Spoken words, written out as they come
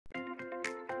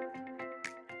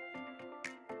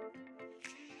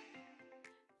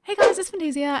Hey guys, it's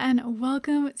Fantayzia and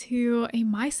welcome to a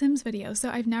My Sims video. So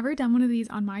I've never done one of these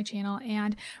on my channel,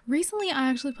 and recently I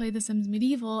actually played The Sims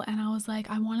Medieval and I was like,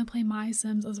 I want to play My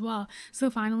Sims as well. So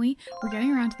finally we're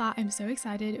getting around to that. I'm so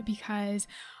excited because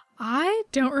I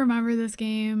don't remember this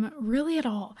game really at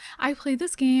all. I played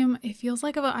this game, it feels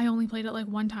like I only played it like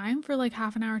one time for like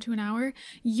half an hour to an hour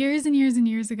years and years and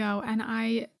years ago, and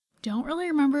I don't really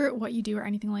remember what you do or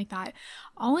anything like that.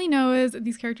 All I know is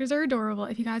these characters are adorable.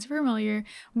 If you guys are familiar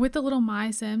with the little My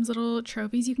Sims, little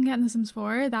trophies you can get in The Sims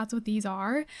 4, that's what these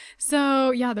are. So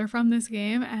yeah, they're from this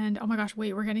game, and oh my gosh,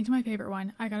 wait, we're getting to my favorite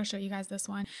one. I gotta show you guys this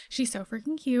one. She's so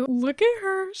freaking cute. Look at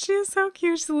her. She is so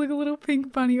cute. She's like a little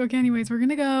pink bunny. Okay, anyways, we're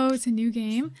gonna go to new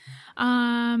game.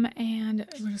 And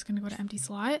we're just gonna go to empty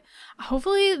slot.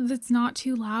 Hopefully that's not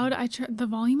too loud. The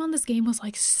volume on this game was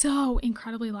like so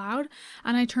incredibly loud,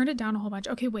 and I turned it down a whole bunch.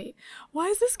 Okay, wait, why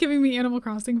is this giving me Animal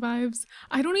Crossing vibes?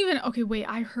 I don't even, okay, wait,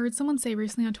 I heard someone say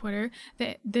recently on Twitter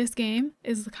that this game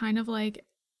is kind of like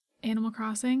Animal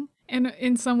Crossing, and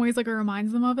in some ways like it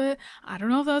reminds them of it. I don't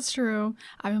know if that's true.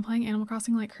 I've been playing Animal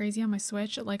Crossing like crazy on my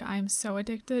Switch. Like, I'm so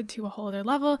addicted to a whole other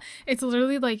level. It's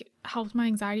literally like helped my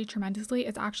anxiety tremendously.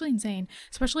 It's actually insane,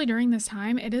 especially during this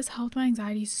time. It has helped my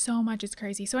anxiety so much. It's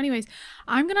crazy. So anyways,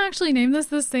 I'm gonna actually name this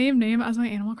the same name as my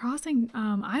Animal Crossing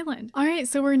island. All right,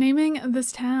 so we're naming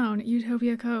this town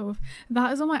Utopia Cove.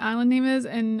 That is what my island name is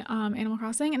in Animal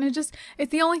Crossing, and it's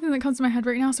the only thing that comes to my head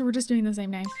right now, so we're just doing the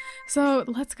same name. So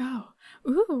let's go.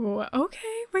 Ooh,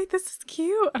 okay, wait, this is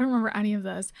cute. I don't remember any of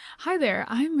this. Hi there,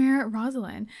 I'm Mayor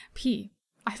Rosalind P.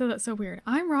 I said that so weird.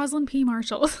 I'm Rosalind P.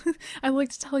 Marshall. I'd like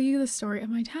to tell you the story of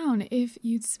my town, if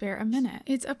you'd spare a minute.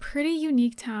 It's a pretty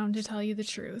unique town, to tell you the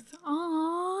truth.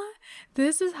 Aww,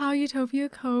 this is how Utopia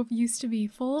Cove used to be,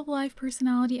 full of life,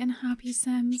 personality, and happy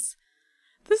Sims.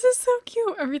 This is so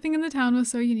cute. Everything in the town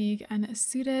was so unique and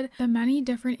suited the many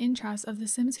different interests of the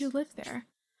Sims who lived there.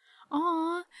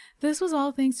 Aww, this was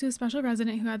all thanks to a special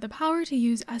resident who had the power to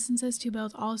use essences to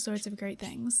build all sorts of great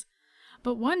things.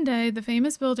 But one day, the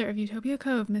famous builder of Utopia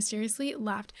Cove mysteriously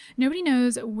left. Nobody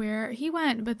knows where he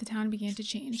went, but the town began to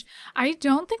change. I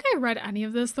don't think I read any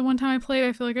of this the one time I played.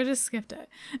 I feel like I just skipped it.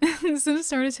 The Sims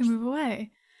started to move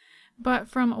away. But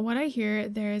from what I hear,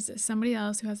 there's somebody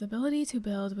else who has the ability to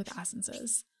build with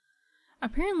essences.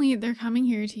 Apparently, they're coming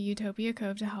here to Utopia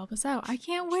Cove to help us out. I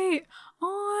can't wait.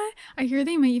 Aww, I hear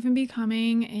they may even be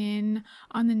coming in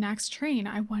on the next train.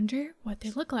 I wonder what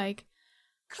they look like.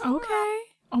 Okay.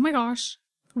 Oh my gosh.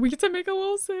 We get to make a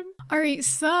little sim. Alright,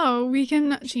 so we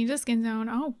can change the skin tone.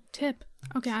 Oh, tip.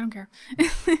 Okay, I don't care.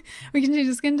 We can change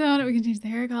the skin tone. We can change the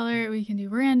hair color. We can do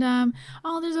random.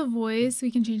 Oh, there's a voice.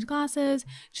 We can change glasses.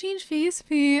 Change face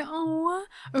paint. Oh,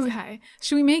 okay.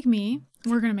 Should we make me?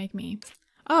 We're gonna make me.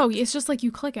 Oh, it's just like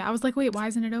you click it. I was like, wait, why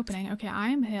isn't it opening? Okay, I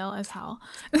am pale as hell.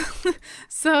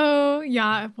 So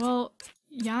yeah, well,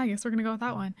 yeah, I guess we're gonna go with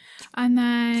that one. And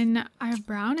then I have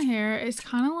brown hair. It's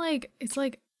kind of like, it's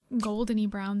like goldeny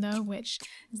brown though, which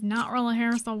is not really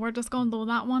hair, so we're just gonna do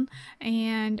that one.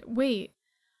 And wait,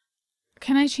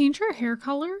 can I change her hair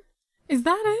color? Is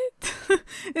that it?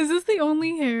 Is this the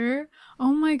only hair?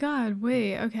 Oh my god,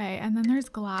 wait, okay. And then there's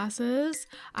glasses.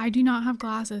 I do not have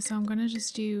glasses, so I'm gonna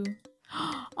just do...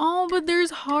 Oh, but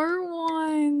there's heart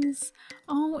ones.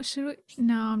 Oh, should we?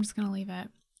 No, I'm just gonna leave it.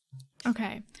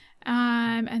 Okay.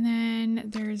 And then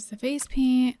there's the face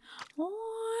paint.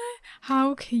 Oh,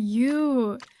 how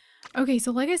cute. Okay,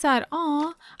 so like I said,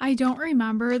 I don't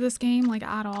remember this game like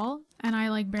at all, and I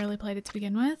like barely played it to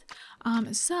begin with.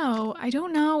 So I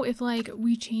don't know if like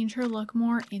we change her look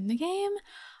more in the game.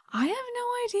 I have no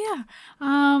idea.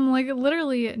 Like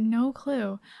literally no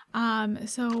clue.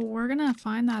 So we're gonna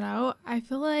find that out. I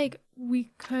feel like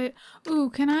we could, ooh,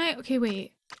 can I, okay,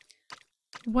 wait.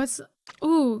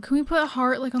 Ooh, can we put a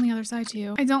heart like on the other side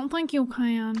too? I don't think you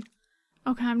can.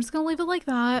 Okay, I'm just gonna leave it like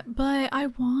that, but I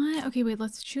want, okay, wait,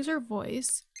 let's choose our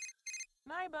voice.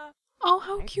 Oh,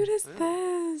 how cute is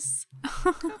this?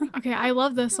 Okay, I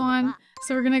love this one,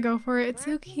 so we're gonna go for it. It's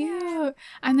so cute.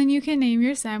 And then you can name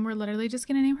your sim. We're literally just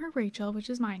gonna name her Rachel, which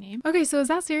is my name. Okay, so is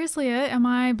that seriously it? Am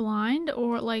I blind,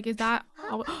 or like is that...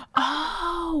 Oh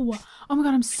my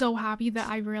god, I'm so happy that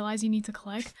I realized you need to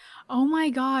click. Oh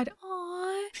my god.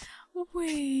 Aw,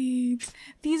 wait,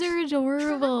 these are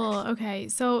adorable. Okay,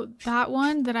 so that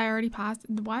one that I already passed,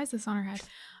 why is this on her head?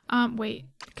 Wait,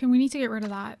 we need to get rid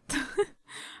of that.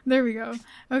 There we go.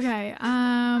 Okay,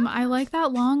 I like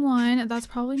that long one. That's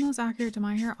probably most accurate to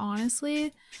my hair,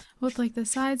 honestly, with like the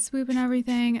side swoop and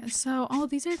everything. So, oh,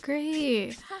 these are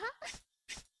great.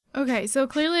 Okay, so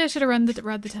clearly I should have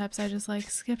read the tips. I just like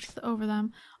skipped over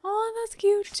them. Oh, that's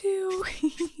cute too.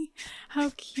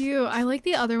 How cute. I like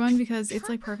the other one because it's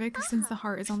like perfect since the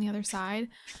heart is on the other side.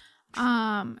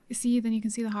 See, then you can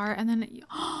see the heart and then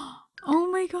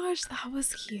oh my gosh, that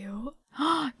was cute.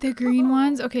 The green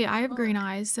ones. Okay, I have green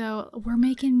eyes, so we're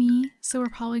making me. So we're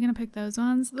probably gonna pick those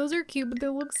ones. Those are cute, but they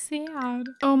look sad.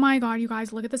 Oh my god, you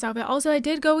guys, look at this outfit. Also, I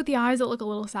did go with the eyes that look a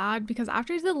little sad because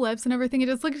after I did the lips and everything, it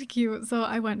just looked cute, so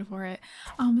I went for it.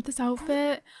 With this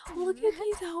outfit, look at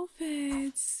these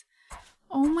outfits.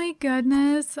 Oh my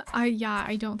goodness. Yeah,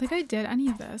 I don't think I did any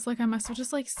of this. Like, I must have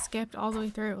just like skipped all the way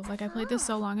through. Like, I played this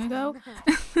so long ago.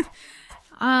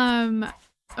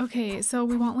 Okay, so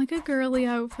we want like a girly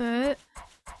outfit.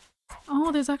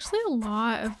 Oh, there's actually a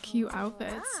lot of cute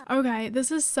outfits. Okay,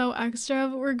 this is so extra,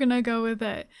 but we're gonna go with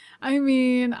it. I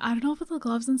mean, I don't know with the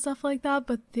gloves and stuff like that,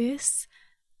 but this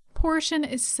portion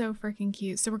is so freaking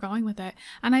cute, so we're going with it.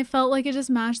 And I felt like it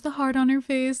just matched the heart on her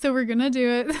face, so we're gonna do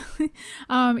it.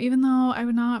 Even though I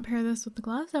would not pair this with the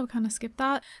gloves, I would kind of skip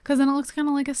that because then it looks kind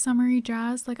of like a summery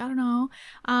dress, like I don't know.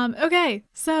 Okay,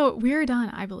 so we're done,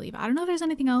 I believe. I don't know if there's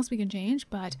anything else we can change,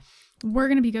 but we're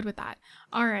gonna be good with that.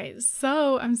 All right,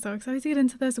 so I'm so excited to get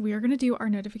into this. We are gonna do our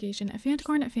notification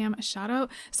Fantacorn fam shout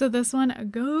out. So this one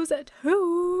goes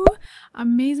to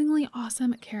amazingly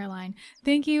awesome Caroline.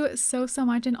 Thank you so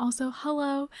much, and also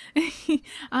hello.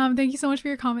 Thank you so much for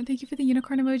your comment. Thank you for the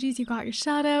unicorn emojis. You got your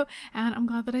shout out, and I'm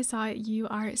glad that I saw it. You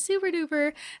are super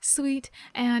duper sweet.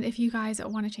 And if you guys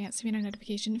want a chance to be in our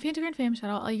notification Fantacorn fam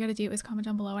shout out, all you gotta do is comment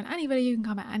down below on any video. You can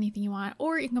comment anything you want,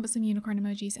 or you can come up with some unicorn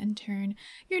emojis and turn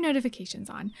your notifications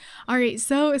on. All right,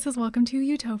 so it says welcome to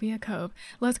Utopia Cove.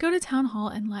 Let's go to town hall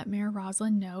and let Mayor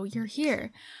Rosalind know you're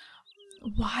here.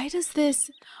 Why does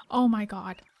this, oh my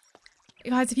god,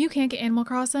 guys, if you can't get Animal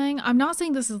Crossing, I'm not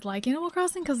saying this is like Animal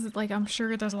Crossing because like I'm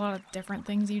sure there's a lot of different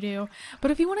things you do,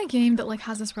 but if you want a game that like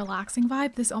has this relaxing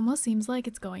vibe, this almost seems like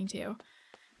it's going to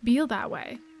feel that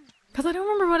way, because I don't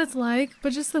remember what it's like,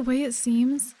 but just the way it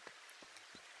seems.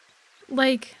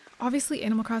 Like, obviously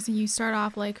Animal Crossing, you start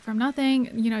off like from nothing,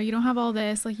 you know, you don't have all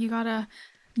this, like you gotta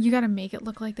make it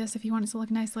look like this if you want it to look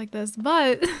nice like this,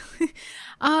 but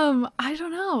I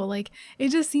don't know, like it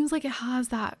just seems like it has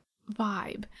that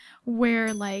vibe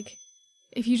where like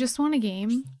if you just want a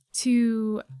game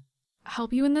to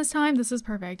help you in this time, this is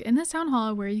perfect. In this town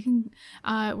hall where you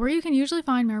can usually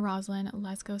find Mayor Rosalind,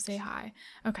 let's go say hi.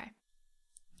 Okay.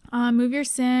 Move your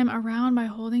sim around by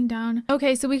holding down.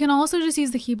 Okay, so we can also just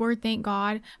use the keyboard, thank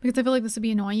God, because I feel like this would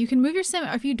be annoying. You can move your sim,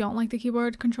 if you don't like the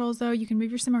keyboard controls though, you can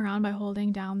move your sim around by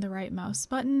holding down the right mouse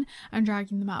button and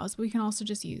dragging the mouse. But we can also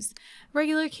just use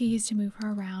regular keys to move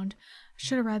her around.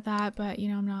 Should have read that, but you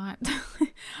know, I'm not.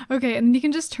 Okay, and you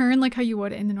can just turn like how you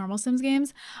would in the normal Sims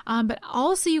games. But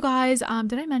also you guys,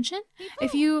 did I mention,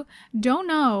 if you don't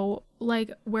know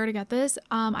like where to get this,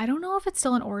 I don't know if it's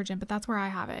still in Origin, but that's where I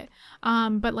have it.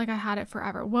 But like I had it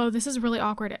forever. Whoa, this is really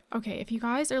awkward. Okay, if you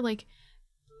guys are like,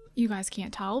 you guys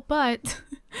can't tell, but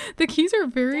the keys are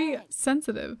very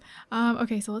sensitive.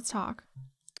 Okay, so let's talk.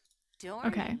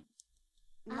 Okay.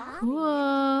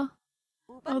 Cool.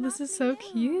 Oh, this is so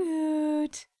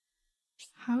cute.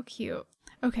 How cute.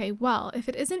 Okay, well, if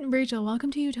it isn't Rachel,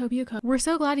 welcome to Utopia Cove. We're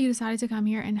so glad you decided to come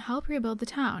here and help rebuild the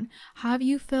town. Have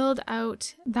you filled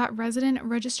out that resident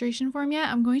registration form yet?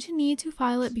 I'm going to need to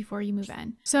file it before you move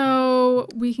in. So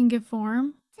we can give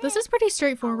form. This is pretty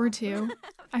straightforward too.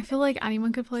 I feel like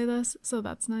anyone could play this, so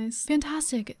that's nice.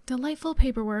 Fantastic. Delightful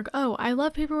paperwork. Oh, I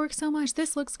love paperwork so much.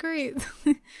 This looks great.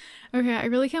 Okay, I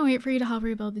really can't wait for you to help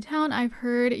rebuild the town. I've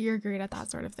heard you're great at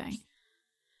that sort of thing.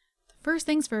 First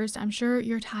things first, I'm sure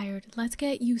you're tired. Let's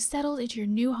get you settled into your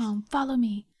new home. Follow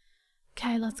me.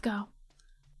 Okay, let's go.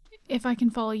 If I can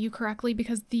follow you correctly,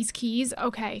 because these keys,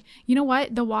 okay. You know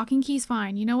what? The walking key's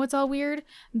fine. You know what's all weird?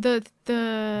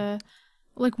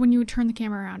 Like when you turn the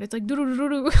camera around, it's like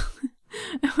doo-doo-doo-doo-doo.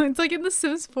 It's like in The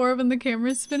Sims 4 when the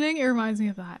camera's spinning. It reminds me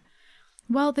of that.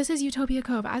 Well, this is Utopia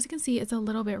Cove. As you can see, it's a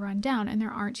little bit run down and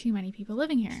there aren't too many people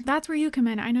living here. That's where you come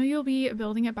in. I know you'll be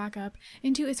building it back up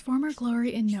into its former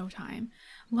glory in no time.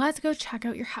 Let's go check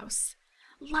out your house.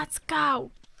 Let's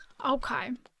go.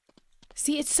 Okay.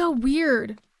 See, it's so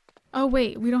weird. Oh,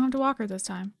 wait, we don't have to walk her this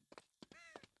time.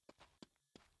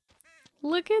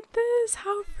 Look at this.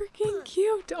 How freaking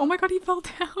cute. Oh my god, he fell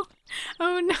down.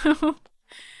 Oh no.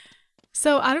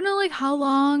 So I don't know like how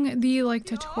long the like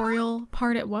tutorial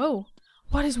part whoa.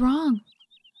 What is wrong?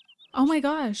 Oh my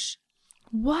gosh.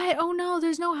 What? Oh no,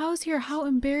 there's no house here. How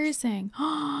embarrassing.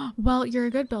 Well, you're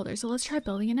a good builder, so let's try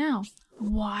building it now.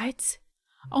 What?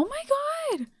 Oh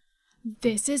my god.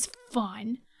 This is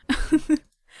fun.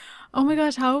 Oh my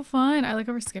gosh, how fun. I like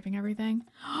how we're skipping everything.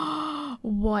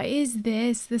 What is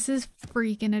this? This is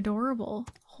freaking adorable.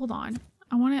 Hold on.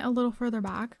 I want it a little further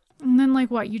back. And then like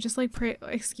what? You just like pray,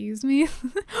 excuse me?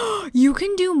 You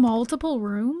can do multiple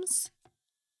rooms?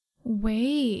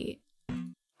 Wait,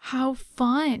 how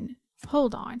fun.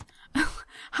 Hold on.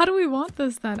 How do we want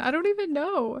this then? I don't even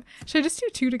know. Should I just do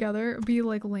two together? Be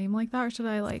like lame like that? Or should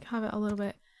I like have it a little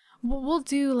bit? We'll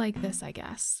do like this, I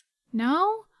guess.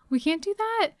 No? We can't do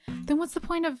that? Then what's the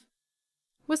point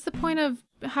of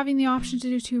having the option to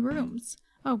do two rooms?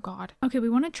 Oh god. Okay, we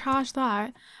want to trash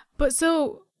that. But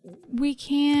so we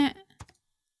can't.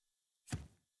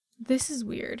 This is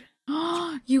weird.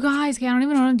 You guys, okay, I don't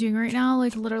even know what I'm doing right now.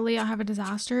 Like literally I have a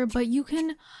disaster, but you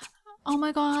can. Oh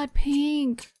my god,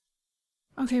 pink.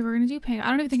 Okay, we're gonna do pink. I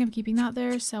don't even think I'm keeping that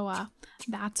there, so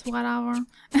that's whatever.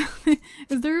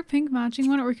 Is there a pink matching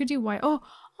one, or we could do white? Oh,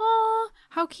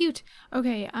 how cute.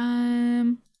 Okay,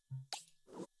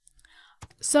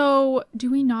 so do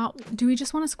we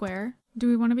just want a square? Do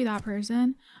we want to be that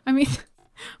person? I mean,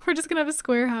 we're just gonna have a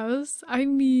square house. I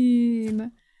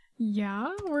mean,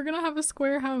 yeah, we're gonna have a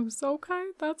square house. Okay,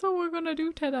 that's what we're gonna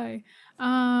do today.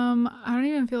 I don't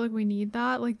even feel like we need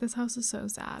that. Like, this house is so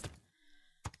sad.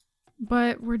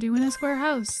 But we're doing a square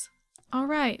house. All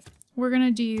right, we're gonna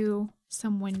do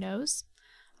some windows.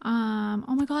 Oh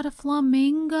my god, a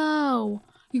flamingo.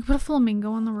 You put a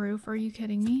flamingo on the roof. Are you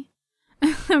kidding me?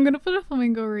 I'm gonna put a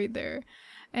flamingo right there.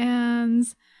 And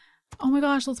oh my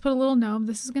gosh, let's put a little gnome.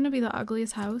 This is gonna be the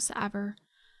ugliest house ever.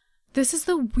 This is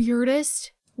the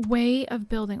weirdest way of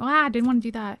building. Oh, I didn't want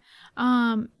to do that.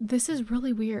 This is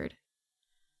really weird.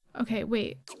 Okay,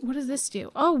 wait, what does this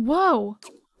do? Oh, whoa,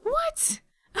 what?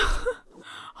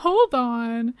 Hold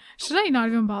on, should I not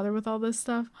even bother with all this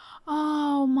stuff?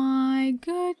 Oh my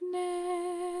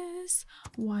goodness,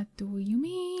 what do you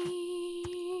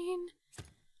mean?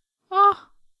 Oh,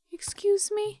 excuse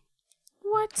me,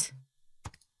 what?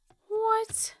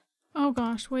 Oh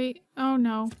gosh, wait, oh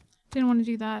no, didn't want to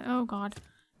do that. Oh god,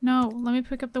 no, let me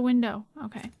pick up the window.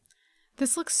 Okay,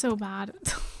 this looks so bad.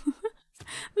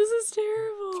 This is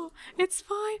terrible. It's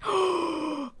fine.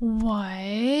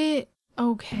 What?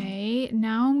 Okay,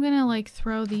 now I'm gonna like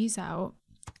throw these out.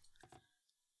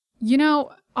 You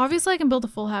know, obviously I can build a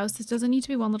full house. This doesn't need to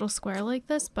be one little square like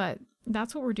this, but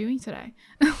that's what we're doing today.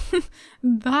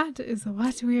 That is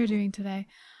what we are doing today.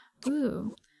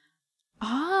 Ooh.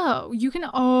 Oh, you can,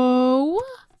 oh,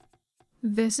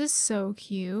 this is so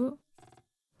cute.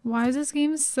 Why is this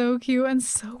game so cute and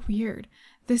so weird?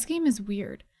 This game is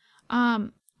weird.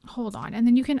 Hold on, and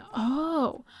then you can,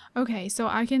 oh, okay, so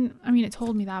I mean, it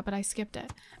told me that, but I skipped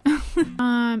it.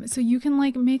 So you can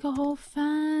like make a whole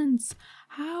fence.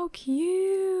 How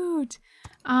cute.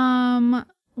 Well,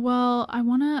 I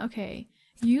wanna, okay,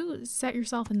 you set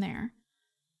yourself in there.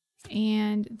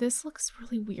 And this looks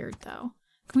really weird though.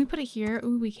 Can we put it here?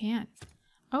 Ooh, we can.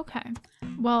 Okay,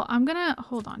 well, I'm gonna,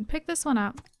 hold on, pick this one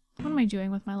up. What am I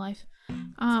doing with my life?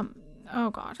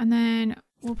 Oh god, and then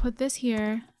we'll put this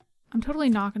here. I'm totally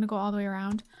not gonna go all the way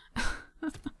around.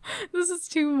 This is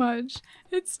too much.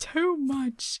 It's too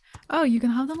much. Oh, you can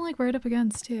have them like right up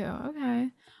against too. Okay.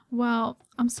 Well,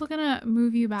 I'm still gonna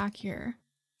move you back here.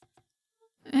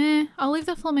 I'll leave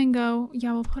the flamingo.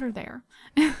 Yeah, we'll put her there.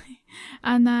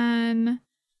 And then,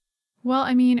 well,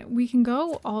 I mean, we can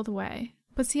go all the way.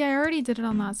 But see, I already did it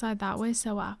on that side that way,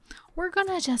 so we're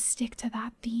gonna just stick to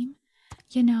that theme,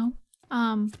 you know?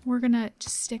 We're gonna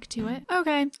just stick to it.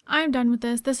 Okay, I'm done with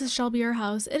this. This shall be our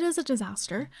house. It is a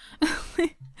disaster.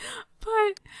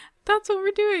 But that's what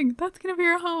we're doing. That's gonna be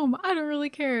our home. I don't really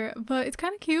care, but it's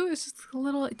kind of cute. It's just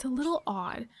it's a little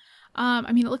odd.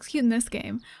 I mean, it looks cute in this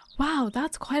game. Wow,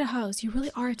 that's quite a house. You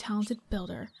really are a talented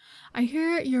builder. I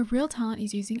hear your real talent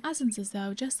is using essences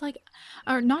though, just like,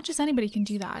 or not just anybody can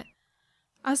do that.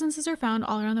 Essences are found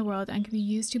all around the world and can be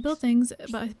used to build things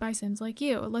by Sims like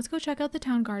you. Let's go check out the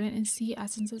town garden and see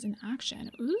essences in action.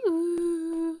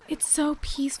 Ooh, it's so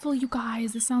peaceful, you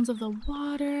guys. The sounds of the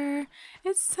water.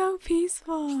 It's so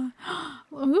peaceful.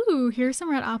 Ooh, here's some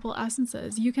red apple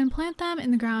essences. You can plant them in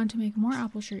the ground to make more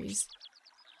apple trees.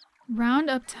 Round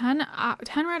up 10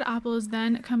 red apples,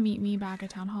 then come meet me back at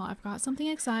Town Hall. I've got something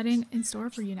exciting in store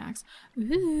for you next.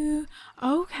 Ooh,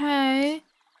 okay.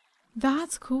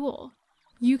 That's cool.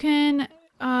 You can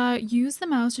use the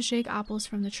mouse to shake apples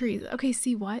from the trees. Okay,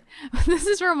 see what? This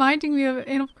is reminding me of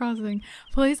Animal Crossing.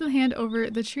 Place the hand over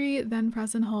the tree, then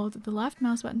press and hold the left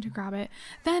mouse button to grab it.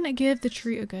 Then give the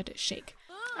tree a good shake.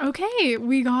 Okay,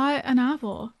 we got an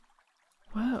apple.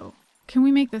 Whoa. Can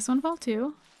we make this one fall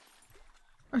too?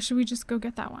 Or should we just go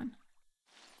get that one?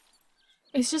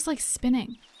 It's just like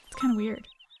spinning. It's kind of weird.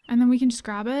 And then we can just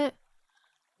grab it.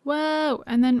 Whoa.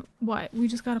 And then what? We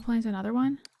just gotta plant another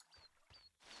one?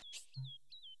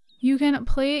 You can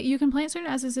plant certain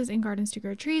essences in gardens to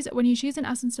grow trees. When you choose an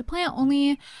essence to plant,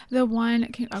 only the one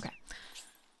can, okay.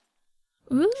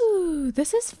 Ooh,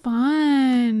 this is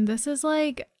fun. This is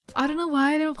like, I don't know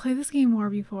why I didn't play this game more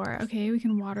before. Okay, we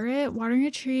can water it. Watering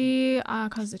a tree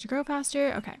causes it to grow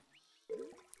faster. Okay.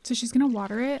 So she's gonna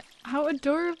water it. How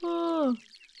adorable.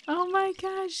 Oh my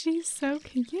gosh, she's so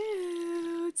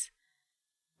cute.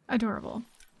 Adorable.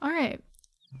 All right,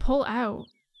 pull out.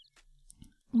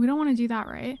 We don't want to do that,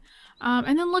 right?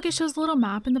 And then look, it shows a little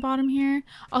map in the bottom here.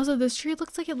 Also, this tree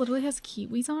looks like it literally has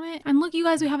kiwis on it. And look, you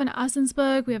guys, we have an essence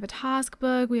book, we have a task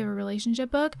book, we have a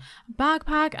relationship book, a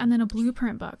backpack, and then a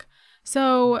blueprint book.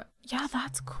 So yeah,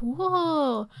 that's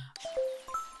cool.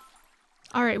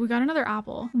 All right, we got another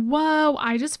apple. Whoa,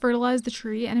 I just fertilized the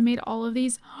tree and it made all of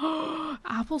these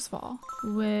apples fall.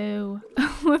 Whoa,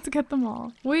 let's get them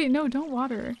all. Wait, no, don't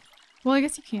water. Well, I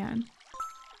guess you can.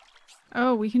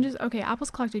 Oh, we can just, okay, apples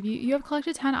collected. You have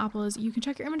collected 10 apples. You can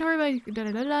check your inventory by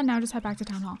da-da-da-da. Now just head back to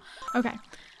town hall. Okay.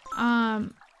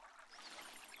 Can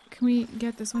we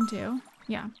get this one too?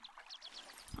 Yeah.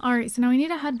 All right, so now we need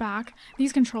to head back.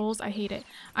 These controls, I hate it.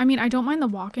 I mean, I don't mind the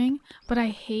walking, but I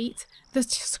hate the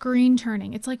screen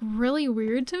turning. It's like really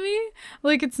weird to me.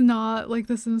 Like it's not like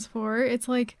The Sims 4. It's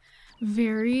like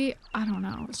very, I don't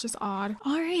know, it's just odd.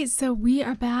 All right, so we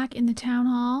are back in the town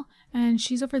hall and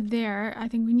she's over there. I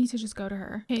think we need to just go to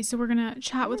her. Okay, so we're gonna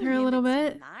chat with her a little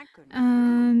bit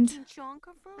and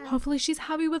hopefully she's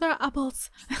happy with our apples.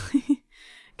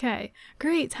 Okay,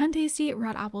 great, 10 tasty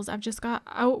red apples. I've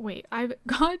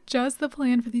got just the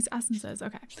plan for these essences.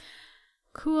 Okay,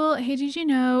 cool. Hey, did you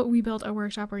know we built a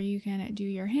workshop where you can do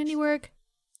your handiwork?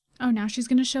 Oh, now she's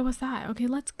gonna show us that. Okay,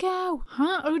 let's go.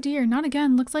 Huh? Oh dear, not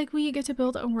again. Looks like we get to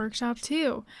build a workshop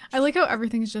too. I like how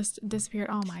everything's just disappeared.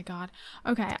 Oh my god.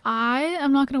 Okay, I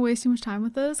am not gonna waste too much time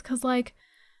with this because like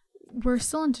we're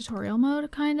still in tutorial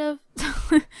mode kind of.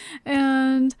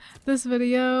 And this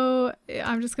video,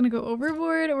 I'm just gonna go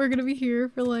overboard. We're gonna be here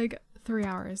for like 3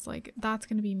 hours. Like that's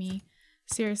gonna be me.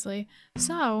 Seriously.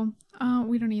 So,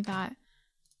 we don't need that.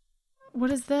 What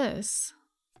is this?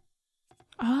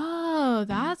 Oh,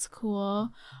 that's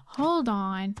cool. Hold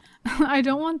on. I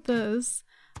don't want this.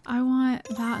 I want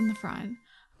that in the front.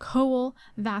 Cool.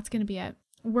 That's gonna be it.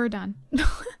 We're done.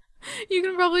 You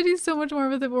can probably do so much more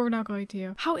with it, but we're not going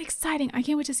to. How exciting. I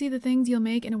can't wait to see the things you'll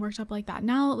make in a workshop like that.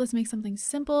 Now let's make something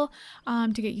simple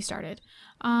to get you started.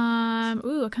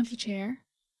 Ooh, a comfy chair.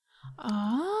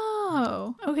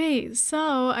 Oh, okay.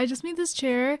 So I just made this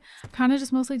chair. Kind of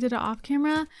just mostly did it off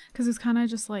camera because it's kind of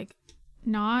just like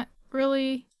not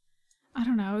really, I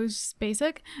don't know, it was just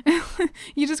basic.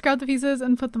 You just grab the pieces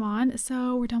and put them on.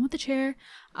 So we're done with the chair.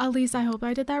 At least I hope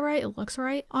I did that right. It looks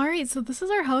right. All right, so this is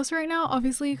our house right now.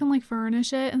 Obviously you can like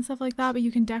furnish it and stuff like that, but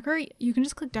you can decorate. You can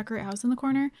just click decorate house in the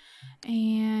corner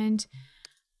and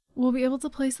we'll be able to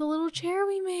place the little chair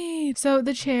we made. So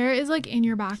the chair is like in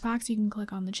your backpack, so you can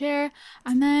click on the chair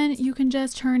and then you can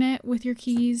just turn it with your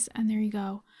keys and there you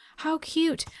go. How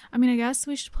cute. I mean, I guess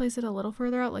we should place it a little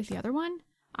further out like the other one.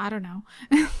 I don't know.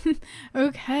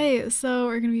 Okay, so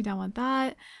we're gonna be done with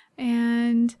that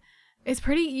and it's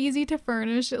pretty easy to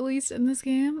furnish, at least in this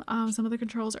game. Some of the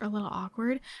controls are a little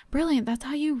awkward. Brilliant, that's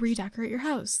how you redecorate your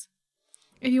house.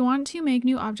 If you want to make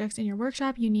new objects in your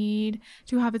workshop, you need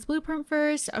to have its blueprint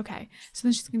first. Okay, so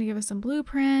then she's gonna give us some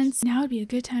blueprints. Now would be a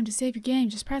good time to save your game.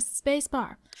 Just press the space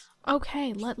bar.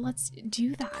 Okay, let's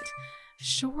do that.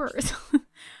 Sure.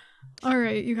 All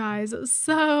right, you guys,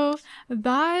 so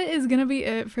that is gonna be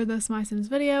it for this My Sims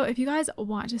video. If you guys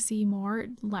want to see more,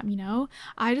 let me know.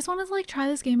 I just want to like try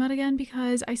this game out again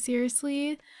because I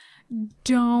seriously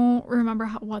don't remember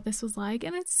what this was like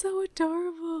and it's so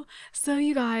adorable. So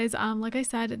you guys, like I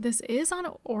said, this is on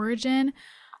Origin,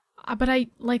 but I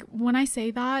like when I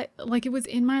say that, like it was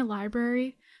in my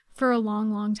library for a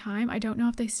long time. I don't know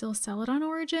if they still sell it on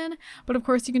Origin, but of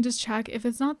course you can just check. If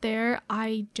it's not there,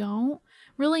 I don't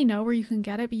really know where you can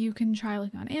get it, but you can try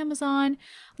like on Amazon.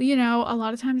 You know, a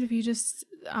lot of times if you just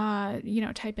you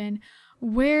know, type in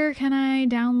where can I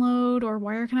download or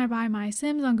where can I buy My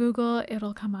Sims on Google,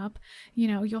 it'll come up. You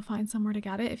know, you'll find somewhere to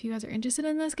get it if you guys are interested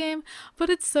in this game. But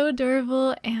it's so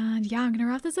adorable. And yeah, I'm gonna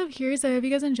wrap this up here. So I hope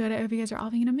you guys enjoyed it. I hope you guys are all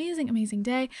having an amazing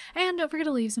day, and don't forget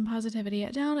to leave some positivity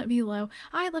down below.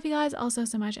 I love you guys also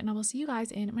so much, and I will see you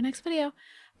guys in my next video.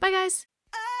 Bye guys.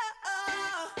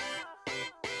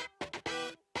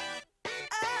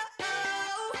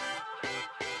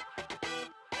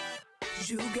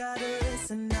 You gotta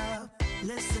listen up.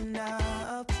 There's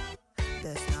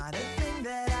not a thing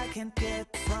that I can't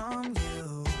get from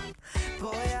you. Boy,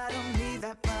 I don't need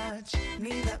that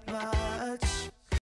much.